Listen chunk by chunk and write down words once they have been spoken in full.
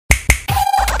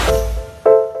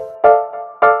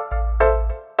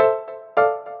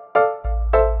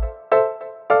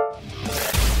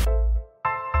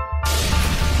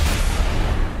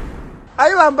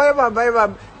bamba.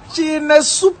 Chine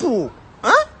supu.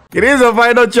 Huh? It is a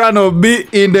final channel. Be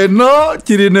in the no.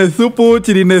 Chirine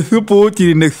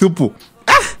supu.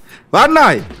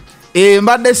 Banai.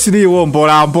 Mbadde siriwo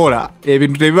mpola.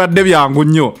 Ebintu tebibadde byangu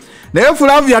nnyo. Naye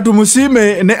Flavia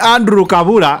tumusime ne Andrew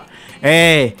Kabura.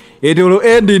 Etolo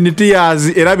endi in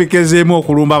tears erabikezeemu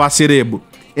okulumba baserebu.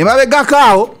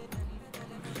 Emabegakaawo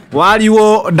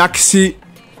waliwo Daxi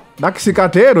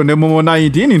Katero ne Momo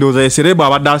 19 ndoza eserebu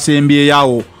abadde asembye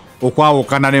yawo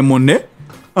okwawukana ne munne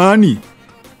ani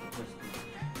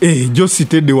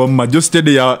Jositede wamma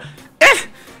Jositede ya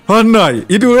Hanai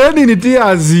etolo endi in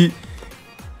tears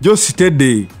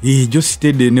Jositede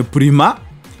ne Prima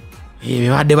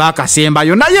badde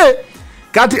bakasembayo naye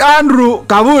kati Andrew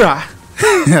Kabura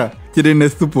kirine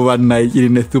supu bannayi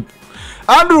kirine supu.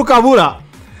 Andrew Kabura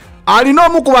alina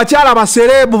omu ku bakyala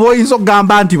baserebu boyinza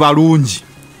okugamba nti balungi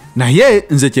naye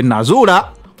nze kyenazuula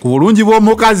ku bulungi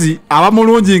bw'omukazi aba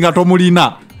mulungi nga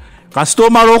tomulina kasita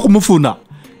omala okumufuna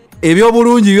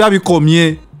ebyobulungi biba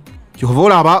bikomye kyova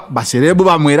olaba baserebu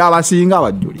bamwera abasinga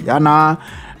bajuliana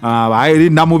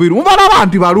baerinda mubiru mubalaba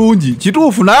nti balungi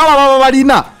kituufu naye ababa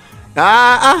balina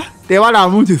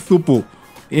tebalamu nti supu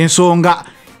ensonga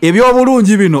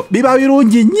ebyobulungi bino biba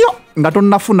birungi nnyo nga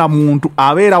tonnafuna muntu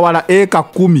abeera wala eka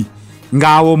 10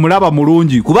 ng'awo omulaba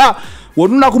mulungi kuba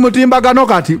wonna ku mutimbagano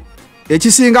kati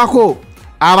ekisingako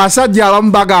abasajja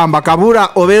abamu bagamba Kabura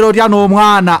obeera otya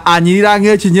n'omwana anyirira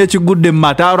ng'ekinye ekigudde mu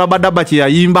mata rabadaba kye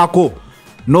yayimbako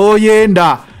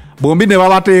n'oyenda bombi ne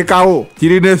babateekawo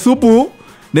kirina supu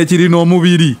ne kirina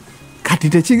omubiri kati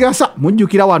tekigasa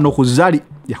mujjukira wano ku Zali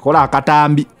yakola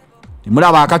akatambi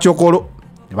nemulaba akakyokolo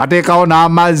nebateekawo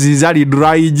n'amazzi Zali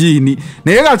dry gin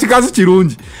naye nga kikazi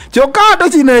kirungi kyokka ate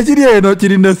kino ekiri eno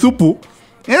kirina supu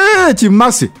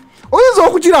kimase oyinza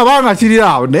okukiraba nga kiri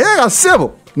awo naye nga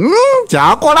ssebo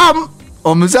kyakolamu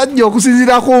omusajja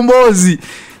okusinzira ku mboozi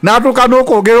n'atuuka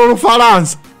n'okwogera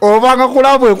Olufalansa oba nga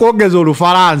kulabu ekwogeza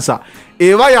Olufalansa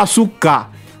eba yasukka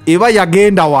eba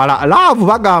yagenda wala laavu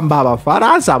bagamba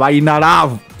Abafalansa balina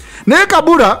laavu naye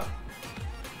Kabura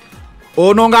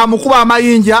ono nga amukuba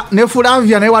amayinja ne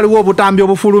Flavia naye waliwo obutambi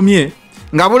obufulumye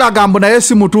nga bulaga mbu naye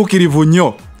si mutuukirivu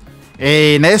nnyo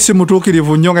naye si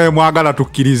mutuukirivu nnyo nga mwagala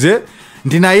tukkirize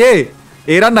nti naye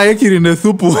era naye kirina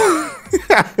supu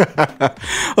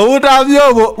obutambi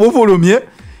obwo bufulumye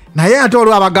naye ate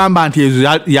olwo abagamba nti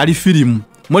ezo yali firimu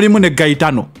mulimu ne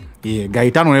Gaitano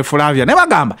ne Flavia ne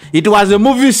bagamba it was a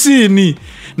movie scene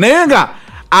naye nga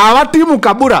abatimu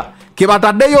Kabura ke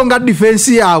bataddeyo nga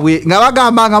defense yaabwe nga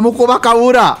bagamba nga mukuba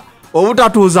Kabura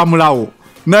obutatuuza mulawo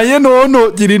naye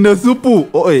noono kirina supu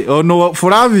ono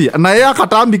Flavia naye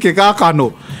akatambi ke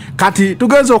kaakano kati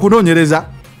tugenza okunoonyereza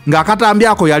nga akatambi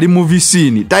ako yali movie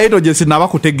scene taito gye sinaba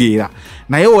kutegeera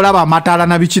naye olaba amatala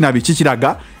na biki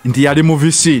kiraga nti yali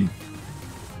movie scene.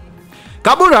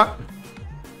 Kabura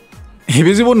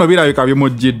ebizibu nno birabika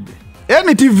bimujjidde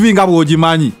NTV nga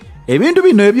bw'ogimanyi ebintu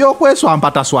bino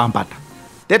ebyokweswampata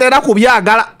tetera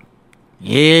kubyagala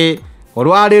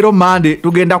olwaleero Mande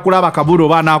tugenda kulaba Kabura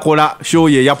oba anaakola show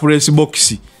ye ya press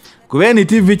box kuba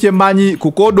NTV kyemanyi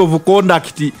ku code of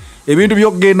conduct ebintu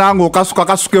byokugenda nga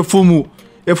okasuka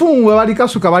efumu we bali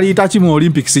kasuka baliyita ki mu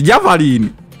Olympics javelin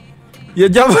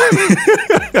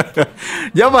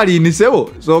javelin sebo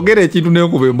soogera ekintu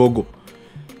nekuba embogo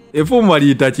efumu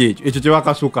baliyita kyekyo ekyo kye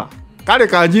bakasuka kale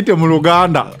kanjite mu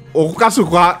Luganda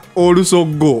okukasuka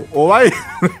olusoggo oba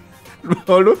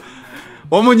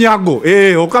omunyago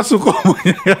okasuka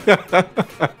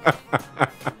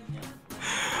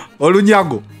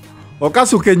olunyago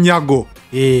okasuka enyago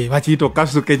bakiyita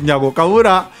okasuka enyago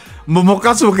Kabura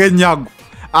mukasuka enyago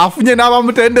afunye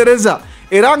n'abamutendereza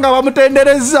era nga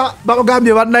bamutendereza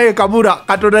bagambye bannaye Kabura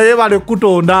Katonda yebale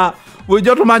kutonda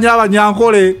bulijjo tumanya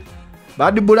Abanyankole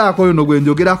badibulako yono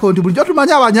gwenjogerako nti bulijjo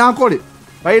tumanya Abanyankole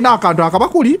balina akantu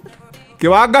akabakuli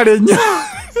kebaagala ennyo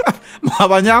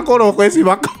Abanyankole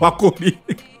okwesiba akabakuli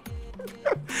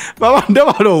babadde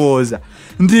balowooza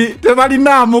nti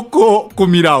tebalinaamuko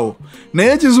kumirawo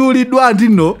naye kizuuliddwa nti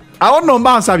nno awo nno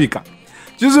mba nsabika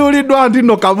kizuuliddwa nti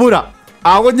nno Kabura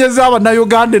awonyeza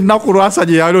Abannayuganda ennaku lwasa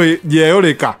gye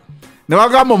yayoleka ne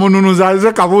bagamba omununuzi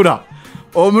aze Kabura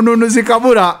omununuzi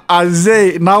Kabura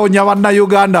aze nawonya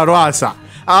Bannayuganda lwasa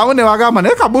awo ne bagamba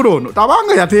naye Kabura ono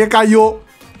tabanga yateekayo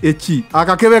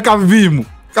akakebe kaviimu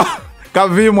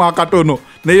akatono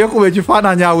naye kuba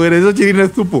ekifaananyi aweereza kirina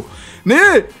supu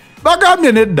naye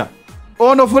bagambye nedda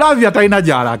ono Flavia talina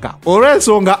gy'alaga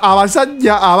olw'ensonga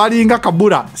abasajja abalinga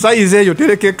Kabura sayizi eyo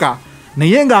terekeka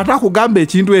naye ng'ate akugamba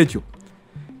ekintu ekyo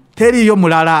teriyo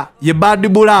mulala ye Bad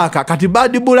Black kati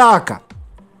Bad Black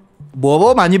bw'oba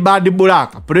omanyi Bad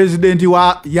Black pulezidenti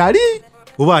wa yali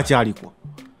oba akyaliko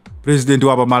president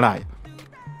w'abamalaya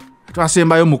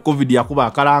twasembayo mu covid yakuba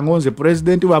akalango nze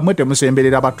president bamwe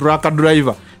temusemberera batraka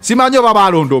driver simanyi oba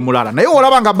balonda omulala naye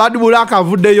olaba nga bad bulaka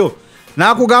avuddeyo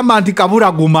n'akugamba nti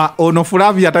Kabura guma ono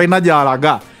Flavia talina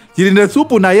gy'alaga kirine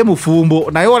supu naye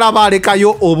mufumbo naye olaba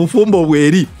alekayo obufumbo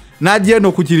bweri n'ajja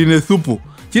eno ku kirine supu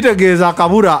kitegeeza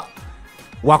Kabura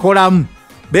wakolamu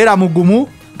beera mugumu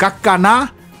kakkana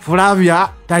Flavia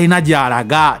talina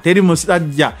gy'alaga teri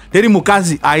musajja teri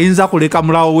mukazi ayinza kuleka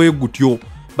mulawo we gutyo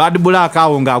bad black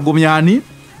awo ng'agumyani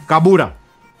Kabura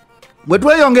bwe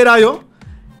tweyongerayo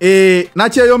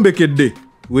nakyeyombekedde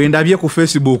wendabye ku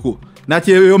Facebook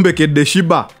nakyeyombekedde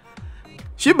Shiba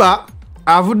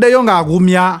avuddeyo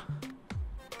ng'agumya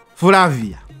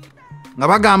Flavia nga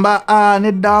bagamba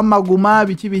nedda amaguma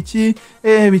biki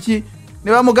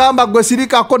ne bamugamba gwe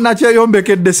sirikako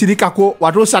nakyeyombekedde sirikako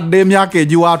watuusadde emyaka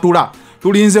egiwaatula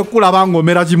tulinze kulaba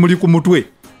ng'omera kimuli ku mutwe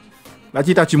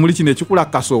bakiyita kimuli kino ekikula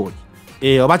kasooli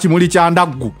oba kimuli kya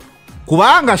ndaggu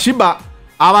kubanga Shiba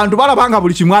abantu balabanga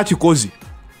buli kimu akikozi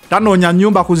tanoonya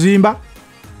nnyumba kuzimba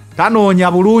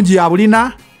tanoonya bulungi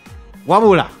abulina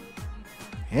wabula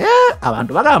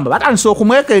abantu bagamba batandise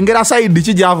okumwekengera sayidi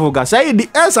kijavuga sayidi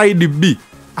sayidi B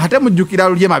ate mujjukira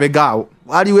lulye mabegaawo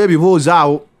waliwo ebiboozi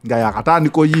awo nga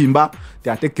yakatandika oyimba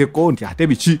tiatekeko nti ate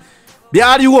biki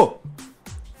byaliwo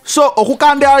so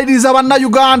okukandaliriza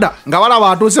bannayuganda nga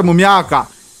balaba atuuse mu myaka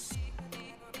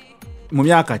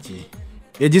ki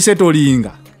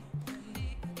egisetolinga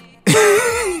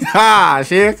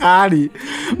shekali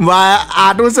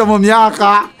atuuse mu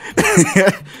myaka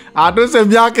atuuse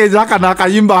myaka ezaka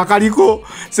nakayimba akaliko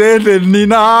sente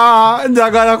nina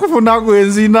njagala kufuna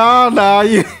gwenzina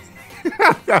naye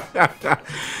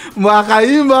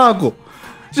mwakayimba ako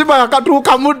Shiba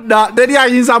yakatuuka mudda teri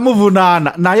ayinza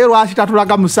muvunaana naye lwaki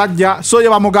tatulaga musajja so ye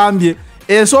bamugambye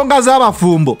ensonga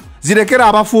z'abafumbo zirekera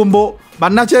abafumbo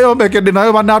bannakyeyombekedde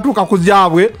naye bannatuuka ku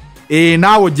gyabwe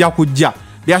naawe ojja kujja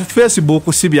bya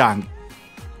Facebook si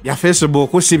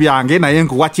byange naye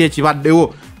nkuwa ki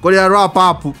ekibaddewo kolera wrap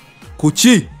up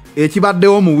kuki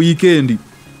ekibaddewo mu weekend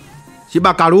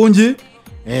Shiba kalungi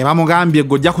bamugambye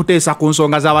gojja kuteesa ku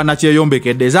nsonga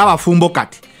z'abannakyeyombekedde ez'abafumbo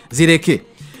kati zireke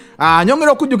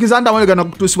nyongera okujjukiza ndamwegana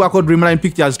kutuusibwako Dreamline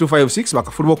Pictures 256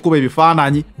 bakafuluma okukuba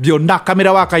ebifaananyi byonna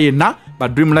kamera waaka yenna ba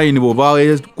Dreamline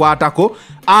bw'obakwatako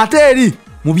ate eri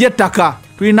mu by'ettaka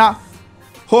tulina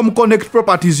Home Connect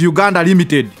Properties Uganda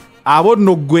Limited abo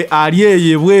nno gwe ali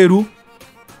eyo ebweru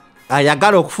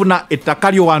ayagala okufuna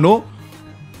ettaka lyo wano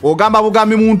ogamba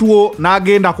bugambi muntu wo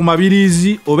n'agenda ku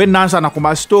mabirizi oba enansana ku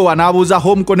masitowa n'abuuza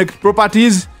Home Connect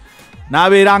Properties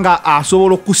n'abeera nga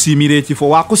asobola okukusiimira ekifo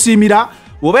wakusiimira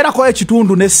obeerako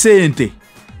ekitundu ne ssente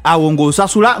awo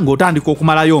ng'osasula ng'otandika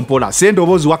okumalayo mpola ssente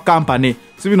oba oziwa kampani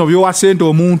si bino byowa ssente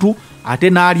omuntu ate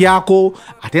n'alyako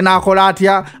ate n'akola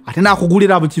atya ate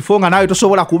n'akugulira mu kifo nga nawe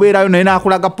tosobola kubeerayo naye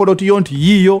n'akulaga polotiyo nti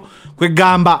yiiyo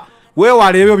kwegamba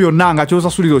weewala ebyo byonna nga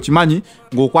kyosasulira okimanyi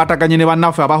ng'okwataganye ne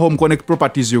bannaffe aba Home Connect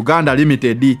Properties Uganda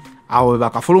Limited awo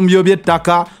bakafulumye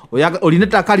by'ettaka olina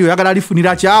ettaka lyoyagala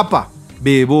lifunira kyapa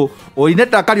beebo olina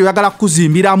ettaka lyoyagala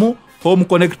kuzimbiramu Home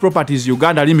Connect Properties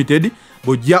Uganda Limited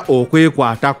bojja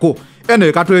okwekwatako eno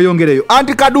ekatweyongereyo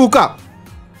anti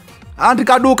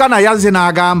Kaduuka naye azze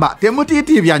n'agamba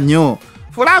temutiitibya nnyo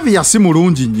Flavia si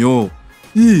mulungi nnyo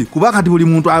kuba kati buli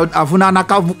muntu avunaana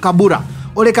Kabura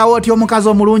olekawo oti omukazi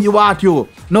omulungi bw'atyo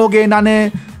n'ogenda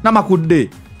n'amakudde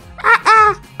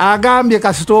agambye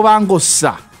kasita obanga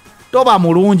ossa toba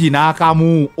mulungi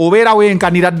n'akamu obeera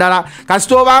wenkanira ddala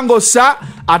kasita obanga ossa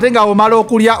ate nga omala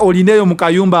okulya olineeyo mu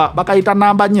kayumba bakayita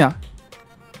namba nnya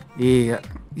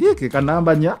ke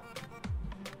namba nnya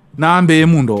namba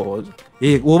emu ndowooza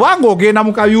obanga ogenda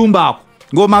mu kayumba ako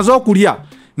ng'omaze okulya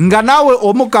nga naawe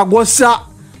omukka gwossa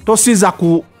tosiza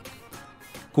ku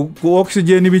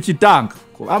oxygen bikitanka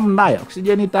kuba munaye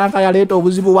oxygen tanka yaleeta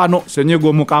obuzibu wano senyego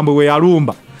omukambwe we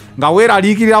yalumba nga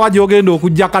weeraliikirira wa gy'ogenda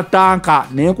okujja katanka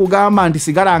naye nkugamba nti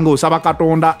sigala ng'osaba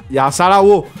Katonda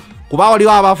yasalawo kuba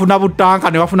waliwo abafuna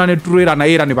butanka ne bafuna ne trailer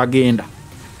naye era ne bagenda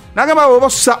nagamba bwe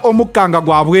bossa omukka nga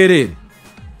gwa bwereere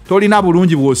tolina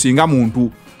bulungi bw'osinga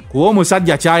muntu kuba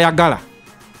omusajja kyayagala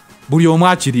buli omu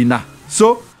akirina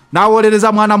so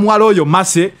n'awolereza mwana muwala oyo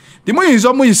Mase timuyinza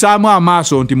omuyisaamu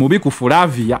amaaso nti mubi ku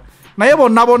Flavia naye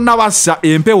bonna bassa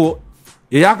empewo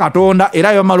eya Katonda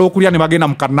era bamala okulya ne bagenda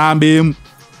mu kanamba emu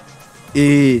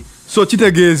so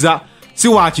kitegeeza si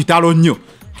wa kitalo nnyo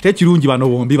ate kirungi bano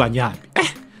bombi banyambi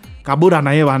Kabura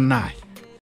naye bannaaye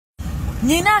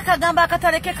nina akagamba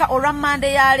akatalekeka olwa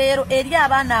Mande ya leero eri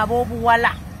abaana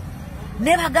ab'obuwala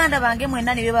ne baganda bange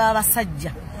mwenna ne baba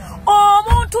basajja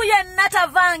omuntu yenna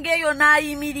tavange eyo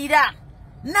n'ayimirira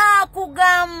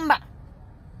nakugamba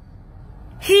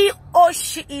he or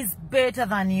she is better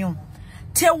than you.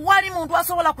 Tewali muntu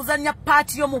asobola kuzanya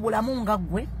party yo mu bulamu nga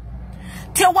gwe.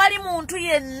 Tewali muntu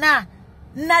yenna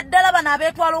naddala bana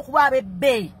abetwala okuba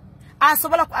abebbeeyi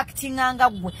asobola ku actinga nga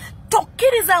gwe.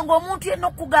 Tokkiriza ng'omuntu yenna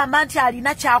okugamba nti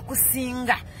alina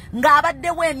kyakusinga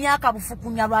ng'abaddewo emyaka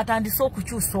bufukunya lwatandise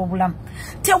okukyusa obulamu.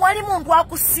 Tewali muntu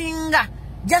akusinga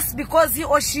just because he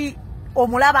or she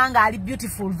omulaba nga ali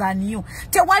beautiful than you.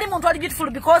 Tewali muntu ali beautiful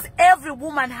because every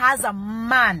woman has a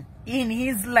man in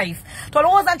his life.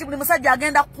 Tolowooza nti buli musajja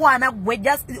agenda kwana gwe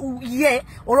just ye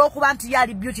olw'okuba nti ye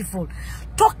ali beautiful.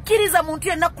 Tokkiriza muntu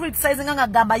yenna criticize nga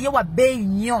gamba ye wa bbeeyi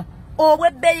nnyo.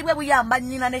 Obwebbeeyi bwe buyamba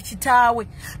nnyina ne kitaawe.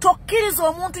 Tokkiriza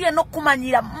omuntu yenna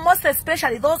okumanyira, most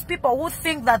especially those people who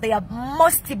think that they are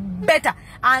most better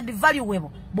and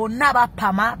valuable. Bonna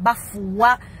bapama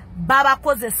bafuwa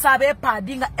babakozesa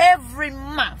beepadinga every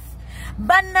month.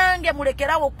 Bannange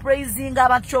mulekerawo praising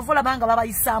abantu kyovola banga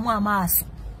babayisaamu amaaso.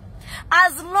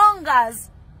 As long as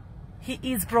he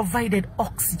is provided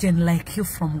oxygen like you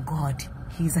from God,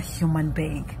 he is a human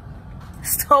being.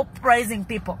 Stop praising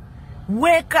people.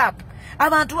 Wake up.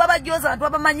 Abantu babajoza, abantu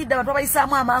babamanyidde, abantu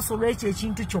babayisaamu amaaso olw'ekyo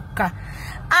ekintu kyokka.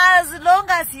 As long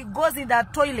as he goes in the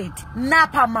toilet,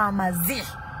 napa mamazi,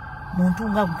 muntu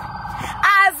nga gwe.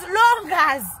 As long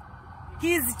as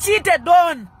he's cheated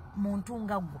on, muntu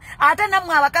nga gwe. Ate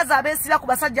namwe abakazi abeesira ku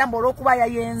basajja mbu olw'okuba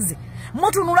yayenze.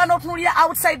 Mutunula n'otunulira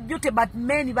outside duty, but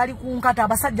men bali ku nkata,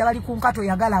 abasajja bali ku nkata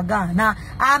oyagalagaana.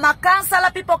 I'm a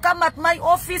counselor, people come at my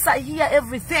office, I hear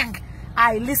everything.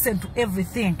 I listen to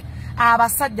everything.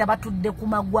 Abasajja batudde ku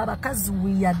magwa, abakazi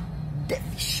we are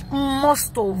devilish.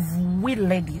 Most of we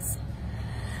ladies.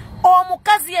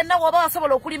 Omukazi yenna waba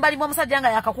wasobola okulimbalimba omusajja nga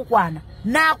yakakukwana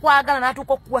n'akwagala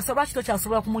n'atuuka okukuwasa lwaki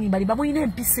tokyasobola kumulimbalimba, mulina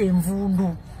empisa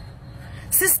envundu.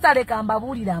 Sister leka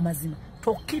mbabuulira amazima,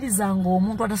 tokkirizanga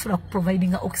omuntu atasobola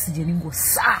kuprovidinga oxygen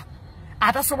ng'ossa,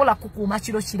 atasobola kukuuma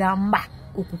kiro kiramba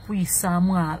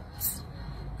okukuyisaamu abaso.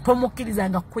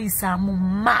 Tomukkirizanga kukuyisaamu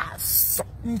maaso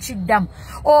nkiddamu.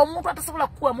 Omuntu atasobola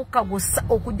kukuwa mukka gw'ossa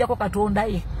okuggyako Katonda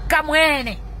ye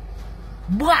kamwene.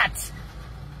 But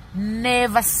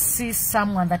never see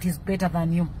someone that is better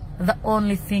than you. The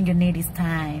only thing you need is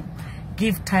time.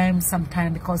 Give time some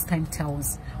time, because time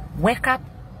tells. Wake up.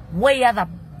 We are the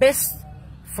best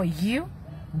for you.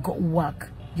 Go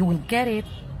work. You will get it.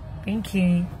 Thank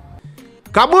you.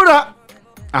 Kabura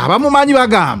abamumanyi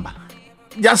bagamba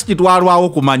just kitwalwawo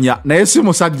kumanya naye si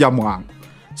musajja mwangu.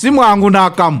 Si mwangu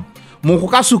n'akamu.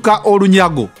 Mukukasuka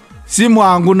olunyago. Si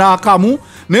mwangu n'akamu.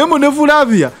 Naye mune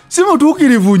Flavia si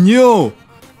mutuukirivu nnyo.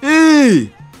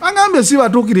 Bagambye si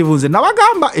batuukirivu. Nze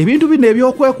nabagamba ebintu bino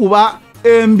ebyokwekuba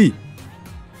embi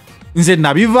nze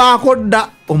nabivaako dda.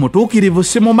 Omutuukirivu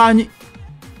simumanyi.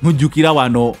 Mujjukira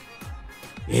wano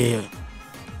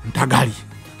Ntagali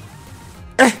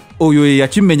oyo ye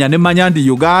yakimenya ne manya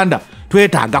ndi Uganda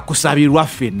twetaaga kusabirwa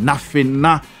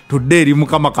ffenna tudde eri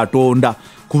Mukama Katonda,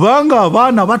 kubanga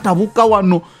abaana batabuka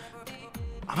wano.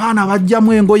 Abaana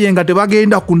bajjamu engoye nga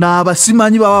tebagenda kunaaba,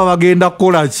 simanyi baba bagenda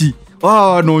kukola ki.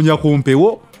 Noonya ku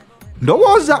mpewo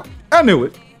ndowooza.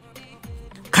 Anyway,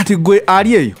 kati gwe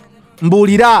ali eyo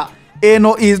mbuulira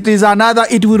eno is another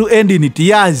it will end in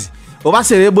tears. Oba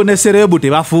serebu ne serebu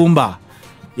tebafumba.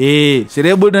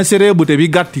 Serebu ne serebu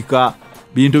tebigattika.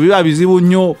 Bintu biba bizibu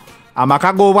nnyo.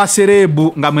 Amaka g'obwa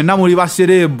serebu nga mwenna muli ba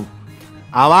serebu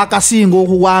abakasinga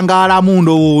okuwangaalamu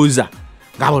ndowooza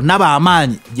nga bonna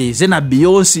b'amaanyi Jay-Z na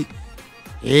Beyonce.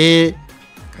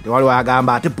 Kati waliwo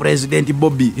agamba ate President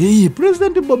Bobby.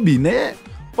 President Bobby naye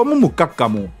omu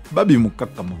mukkakkamu, babi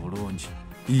mukkakkamu bulungi.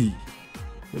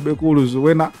 Ebekuluzu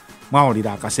wena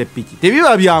mwawulira akasepiki.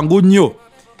 Tebiba byangu nnyo.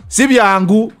 Si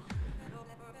byangu.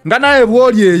 Nga naye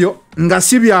bwoli eyo nga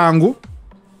si byangu.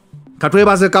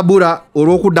 Katwebaze Kabura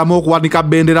olw'okuddamu okuwanika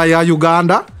bendera ya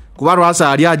Uganda kuba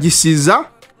lwasa ali agisiza.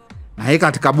 Naye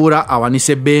kati Kabura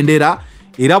awanise bendera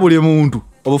era buli muntu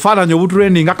obufaananyi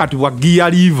obutrendinga kati bwa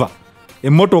gear lever.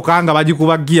 Emmotoka nga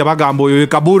bagikuba gear bagamba oyo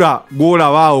Kabura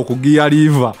gw'olabaawo ku gear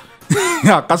lever.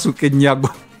 Akasuka ennyago.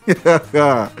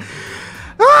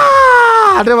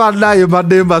 Ate bannaye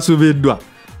mbadde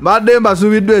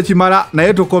mbasubiddwa ekimala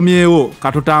naye tukomyewo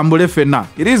katutambule ffenna.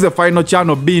 It is the final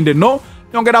channel binde no.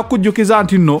 Nyongera kujjukiza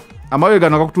nti nno amawega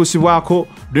nagakutuusibwako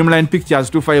Dreamline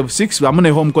Pictures 256 wamu ne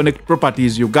Home Connect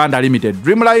Properties Uganda Limited.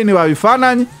 Dreamline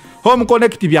babifaananyi, Home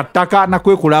Connect byattaka na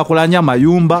kwekulaakulanya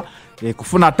mayumba,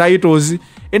 kufuna titles.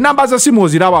 Enamba za simu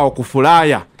oziraba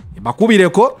okufulaya.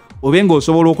 Bakubireko obenga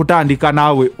osobola okutandika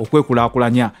naawe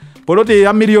okwekulaakulanya. Polote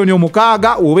ya milioni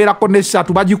 6 obeerako ne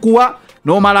 3 bagikuwa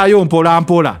n'omalayo mpola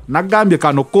mpola. Nagambye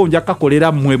kano ko nja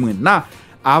kakolera mmwe mwenna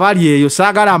abali eyo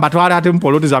saagala mbatwala ate mu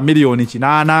poloti za miliyoni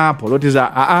 8 poloti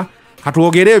za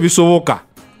katwogere ebisoboka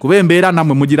kuba embeera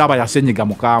nammwe mugiraba yasenyiga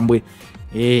mukambwe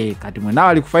kati mwena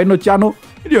bali ku final channel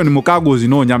miliyoni 6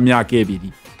 ozinoonya mu myaka 2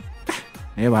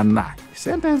 naye bannaye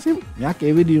sentensi myaka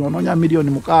 2 onoonya miliyoni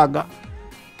 6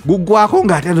 guggwako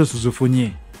ng'ate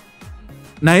zosuzifunye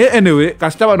naye anyway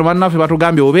kasita bano bannaffe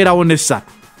batugambye obeerawo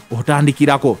n'essatu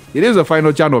otandikirako. It is a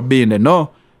final channel being no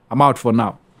I'm out for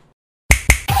now.